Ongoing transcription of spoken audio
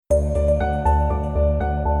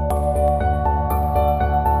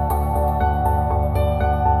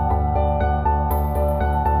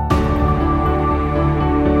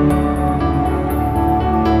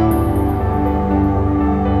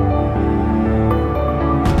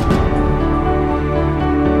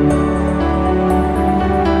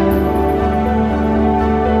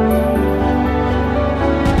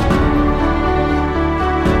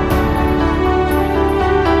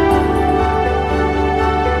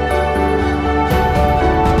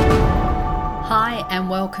and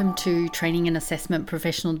welcome to Training and Assessment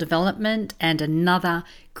Professional Development and another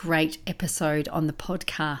great episode on the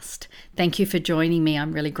podcast. Thank you for joining me.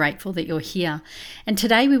 I'm really grateful that you're here. And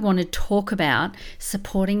today we want to talk about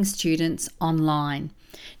supporting students online.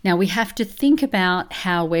 Now, we have to think about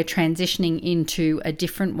how we're transitioning into a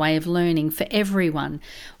different way of learning for everyone.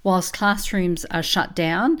 Whilst classrooms are shut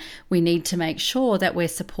down, we need to make sure that we're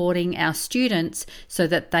supporting our students so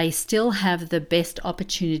that they still have the best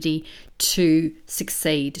opportunity to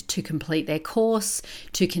succeed, to complete their course,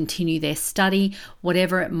 to continue their study,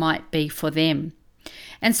 whatever it might be for them.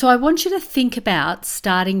 And so I want you to think about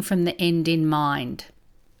starting from the end in mind.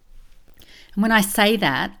 And when I say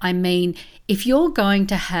that, I mean, if you're going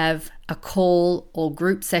to have a call or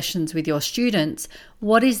group sessions with your students,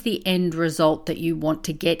 what is the end result that you want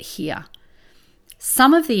to get here?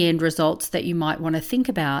 Some of the end results that you might want to think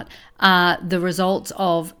about are the results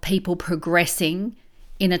of people progressing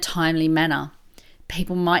in a timely manner.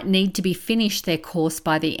 People might need to be finished their course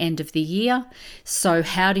by the end of the year. So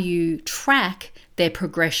how do you track their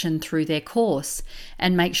progression through their course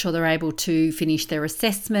and make sure they're able to finish their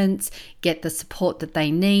assessments, get the support that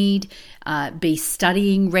they need, be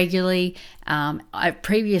studying regularly? I've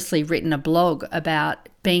previously written a blog about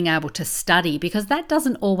being able to study because that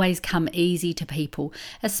doesn't always come easy to people,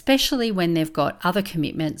 especially when they've got other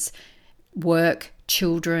commitments, work,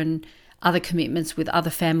 children, other commitments with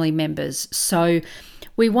other family members. So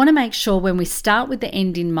we want to make sure when we start with the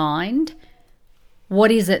end in mind,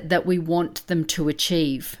 what is it that we want them to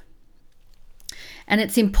achieve? And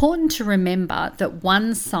it's important to remember that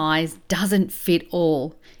one size doesn't fit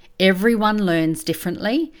all. Everyone learns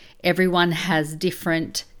differently. Everyone has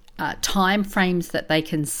different time frames that they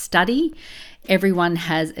can study. Everyone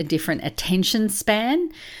has a different attention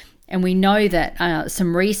span. And we know that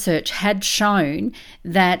some research had shown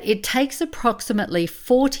that it takes approximately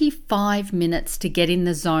 45 minutes to get in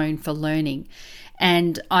the zone for learning.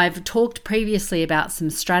 And I've talked previously about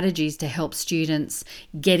some strategies to help students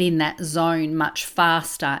get in that zone much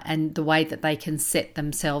faster and the way that they can set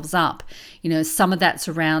themselves up. You know, some of that's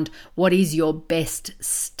around what is your best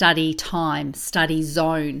study time, study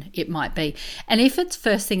zone, it might be. And if it's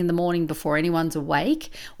first thing in the morning before anyone's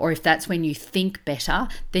awake, or if that's when you think better,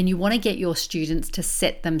 then you want to get your students to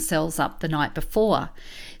set themselves up the night before.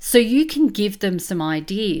 So you can give them some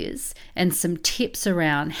ideas and some tips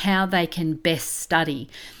around how they can best study.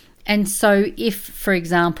 And so if, for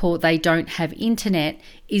example, they don't have internet,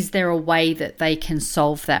 is there a way that they can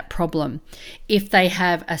solve that problem? If they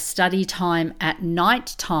have a study time at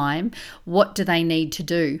night time, what do they need to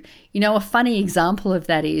do? You know, a funny example of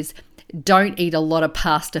that is don't eat a lot of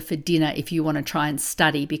pasta for dinner if you want to try and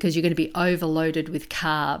study because you're going to be overloaded with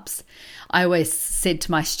carbs. I always said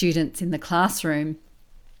to my students in the classroom,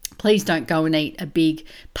 please don't go and eat a big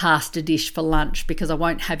pasta dish for lunch because I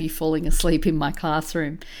won't have you falling asleep in my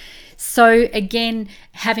classroom. So again,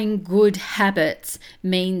 having good habits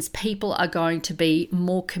means people are going to be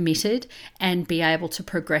more committed and be able to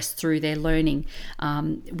progress through their learning,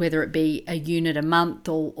 whether it be a unit a month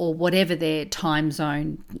or whatever their time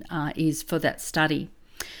zone is for that study.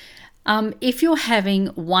 If you're having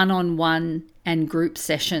one-on-one and group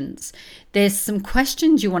sessions, there's some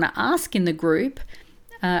questions you want to ask in the group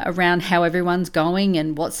around how everyone's going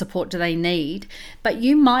and what support do they need. But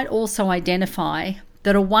you might also identify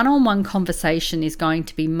that a one-on-one conversation is going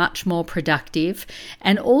to be much more productive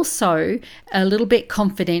and also a little bit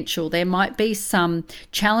confidential. There might be some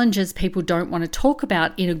challenges people don't want to talk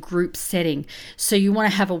about in a group setting. So you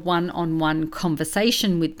want to have a one-on-one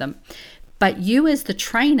conversation with them. But you as the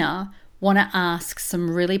trainer want to ask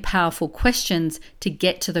some really powerful questions to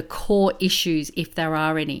get to the core issues if there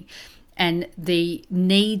are any. And the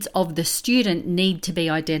needs of the student need to be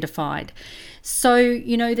identified. So,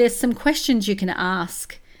 you know, there's some questions you can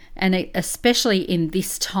ask, and especially in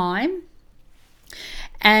this time.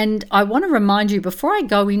 And I want to remind you, before I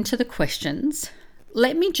go into the questions,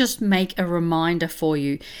 let me just make a reminder for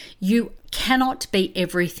you. You cannot be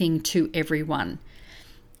everything to everyone.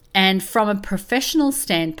 And from a professional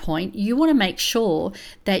standpoint, you want to make sure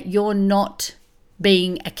that you're not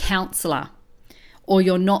being a counsellor, or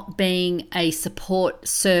you're not being a support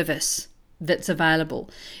service that's available.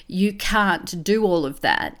 You can't do all of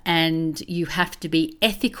that, and you have to be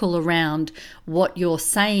ethical around what you're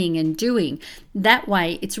saying and doing. That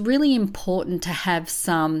way, it's really important to have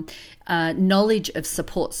some knowledge of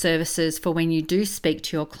support services for when you do speak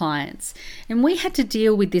to your clients. And we had to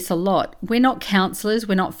deal with this a lot. We're not counsellors,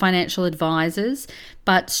 we're not financial advisors,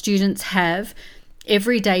 but students have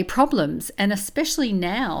everyday problems. And especially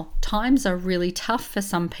now, times are really tough for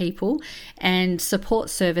some people, and support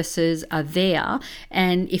services are there.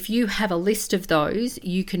 And if you have a list of those,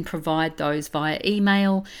 you can provide those via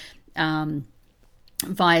email,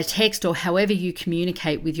 via text, or however you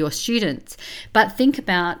communicate with your students. But think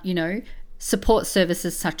about, support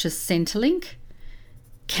services such as Centrelink,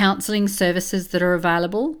 counselling services that are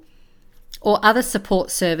available, or other support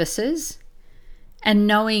services, and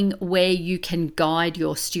knowing where you can guide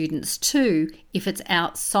your students to if it's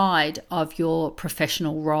outside of your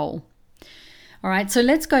professional role. All right, so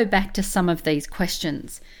let's go back to some of these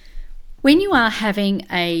questions. When you are having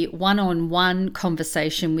a one-on-one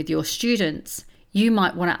conversation with your students, you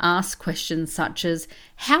might want to ask questions such as,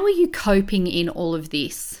 how are you coping in all of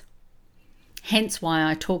this? Hence why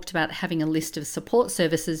I talked about having a list of support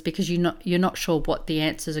services, because you're not sure what the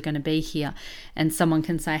answers are going to be here. And someone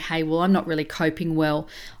can say, hey, well, I'm not really coping well.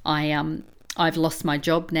 I've lost my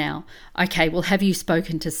job now. Okay, well, have you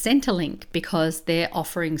spoken to Centrelink, because they're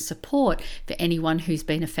offering support for anyone who's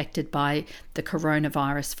been affected by the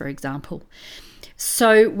coronavirus, for example.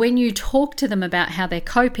 So when you talk to them about how they're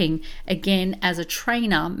coping, again, as a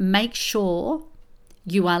trainer, make sure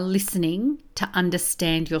you are listening to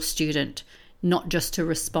understand your student, not just to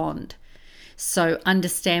respond. So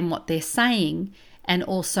understand what they're saying, and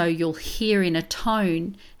also you'll hear in a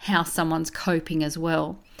tone how someone's coping as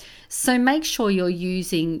well. So make sure you're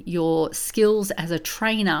using your skills as a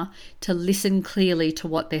trainer to listen clearly to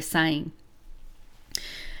what they're saying.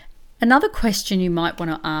 Another question you might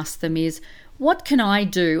want to ask them is, what can I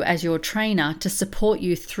do as your trainer to support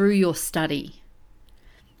you through your study?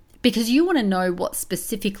 Because you want to know what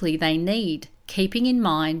specifically they need, keeping in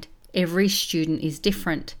mind every student is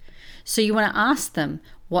different. So you want to ask them,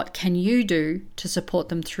 what can you do to support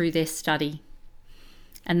them through their study?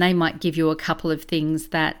 And they might give you a couple of things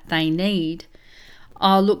that they need.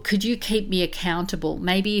 Oh, look, could you keep me accountable?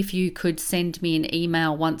 Maybe if you could send me an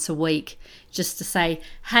email once a week just to say,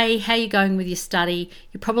 hey, how are you going with your study?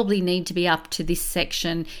 You probably need to be up to this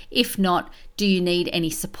section. If not, do you need any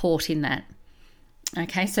support in that?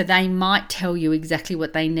 Okay, so they might tell you exactly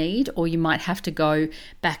what they need, or you might have to go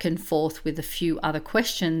back and forth with a few other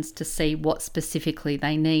questions to see what specifically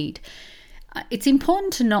they need. It's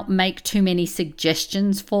important to not make too many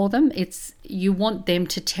suggestions for them. You want them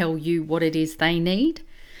to tell you what it is they need.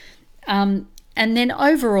 And then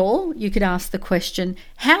overall, you could ask the question,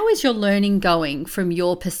 how is your learning going from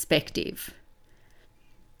your perspective?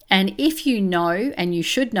 And if you know, and you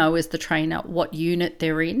should know as the trainer, what unit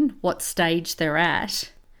they're in, what stage they're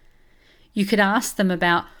at, you could ask them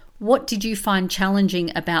about, what did you find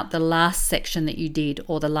challenging about the last section that you did,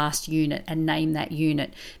 or the last unit, and name that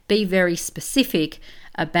unit. Be very specific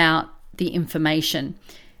about the information.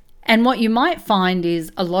 And what you might find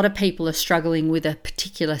is a lot of people are struggling with a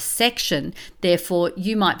particular section. Therefore,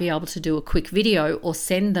 you might be able to do a quick video or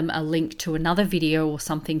send them a link to another video or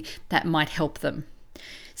something that might help them.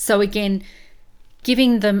 So again,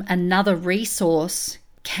 giving them another resource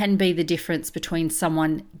can be the difference between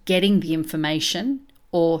someone getting the information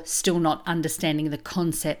or still not understanding the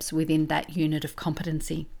concepts within that unit of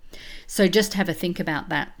competency. So just have a think about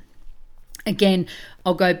that. Again,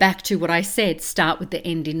 I'll go back to what I said, start with the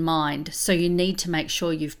end in mind. So you need to make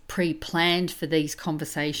sure you've pre-planned for these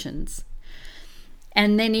conversations.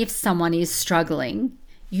 And then if someone is struggling,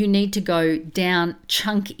 you need to go down,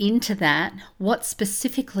 chunk into that. What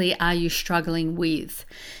specifically are you struggling with?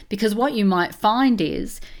 Because what you might find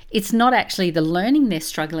is it's not actually the learning they're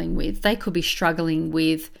struggling with. They could be struggling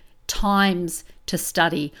with times to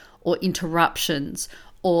study, or interruptions,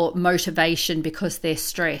 or motivation because they're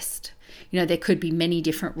stressed. There could be many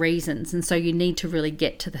different reasons. And so you need to really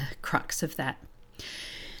get to the crux of that.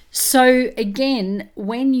 So again,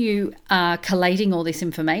 when you are collating all this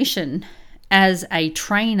information, as a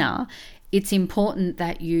trainer, it's important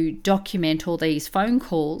that you document all these phone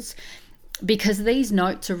calls, because these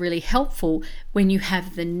notes are really helpful when you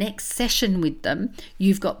have the next session with them.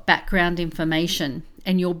 You've got background information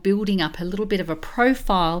and you're building up a little bit of a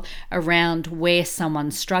profile around where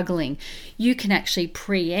someone's struggling. You can actually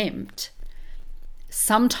preempt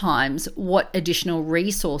sometimes what additional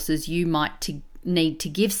resources you might need to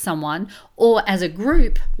give someone, or as a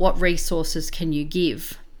group, what resources can you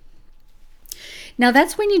give? Now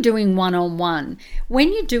that's when you're doing one-on-one.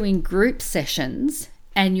 When you're doing group sessions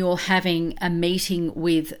and you're having a meeting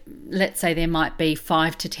with, let's say there might be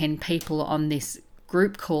 5 to 10 people on this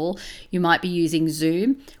group call, you might be using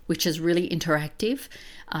Zoom, which is really interactive.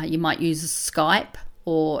 You might use Skype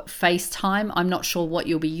or FaceTime. I'm not sure what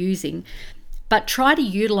you'll be using, but try to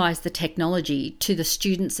utilize the technology to the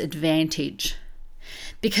student's advantage.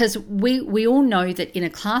 Because we all know that in a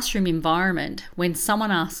classroom environment, when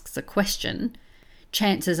someone asks a question,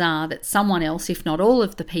 chances are that someone else, if not all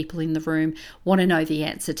of the people in the room, want to know the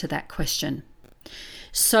answer to that question.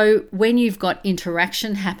 So when you've got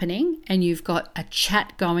interaction happening and you've got a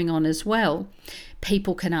chat going on as well,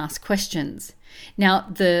 people can ask questions. Now,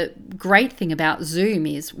 the great thing about Zoom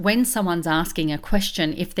is when someone's asking a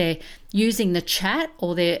question, if they're using the chat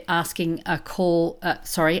or they're asking a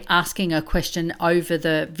question over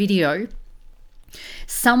the video,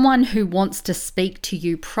 someone who wants to speak to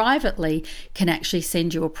you privately can actually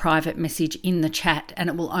send you a private message in the chat and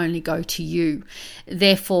it will only go to you.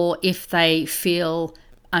 Therefore, if they feel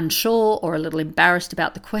unsure or a little embarrassed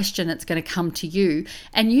about the question, it's going to come to you.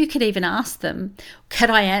 And you could even ask them, could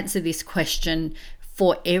I answer this question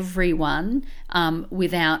for everyone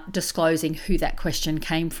without disclosing who that question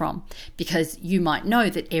came from? Because you might know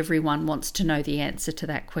that everyone wants to know the answer to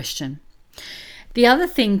that question. The other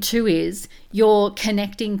thing too is you're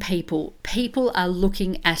connecting people. People are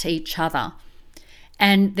looking at each other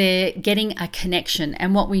and they're getting a connection.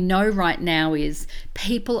 And what we know right now is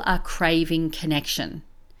people are craving connection.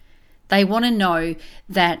 They want to know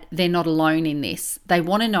that they're not alone in this. They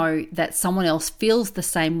want to know that someone else feels the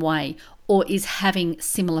same way or is having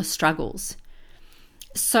similar struggles.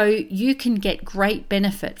 So you can get great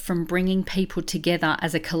benefit from bringing people together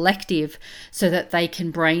as a collective so that they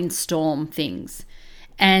can brainstorm things.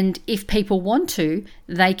 And if people want to,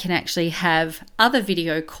 they can actually have other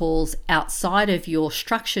video calls outside of your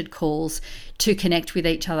structured calls to connect with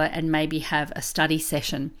each other and maybe have a study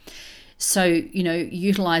session. So,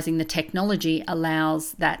 utilizing the technology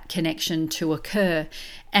allows that connection to occur.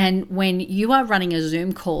 And when you are running a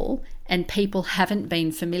Zoom call and people haven't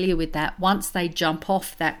been familiar with that, once they jump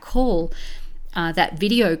off that call, that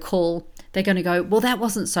video call, they're going to go, well, that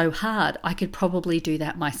wasn't so hard. I could probably do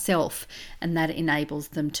that myself. And that enables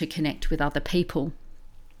them to connect with other people.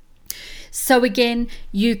 So again,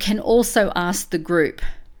 you can also ask the group,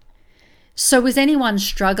 so was anyone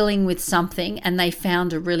struggling with something and they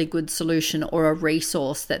found a really good solution or a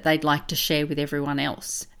resource that they'd like to share with everyone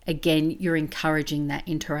else? Again, you're encouraging that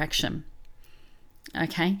interaction.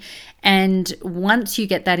 Okay. And once you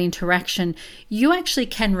get that interaction, you actually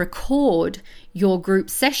can record your group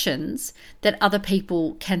sessions that other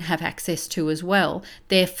people can have access to as well.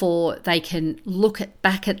 Therefore, they can look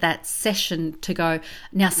back at that session to go,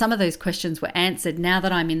 now some of those questions were answered. Now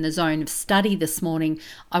that I'm in the zone of study this morning,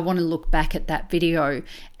 I want to look back at that video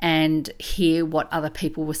and hear what other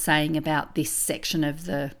people were saying about this section of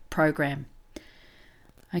the program.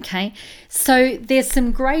 Okay, so there's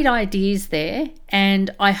some great ideas there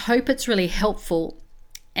and I hope it's really helpful.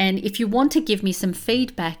 And if you want to give me some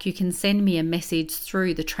feedback, you can send me a message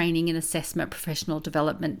through the Training and Assessment Professional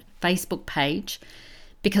Development Facebook page,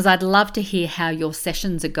 because I'd love to hear how your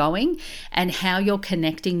sessions are going and how you're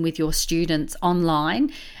connecting with your students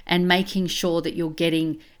online and making sure that you're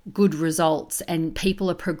getting good results and people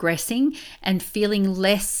are progressing and feeling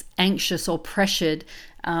less anxious or pressured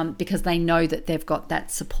because they know that they've got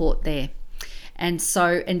that support there. And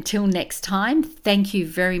so until next time, thank you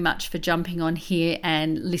very much for jumping on here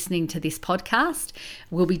and listening to this podcast.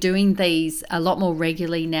 We'll be doing these a lot more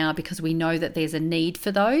regularly now because we know that there's a need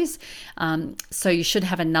for those. So you should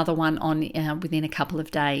have another one on within a couple of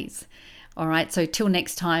days. All right, so till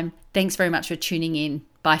next time, thanks very much for tuning in.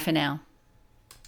 Bye for now.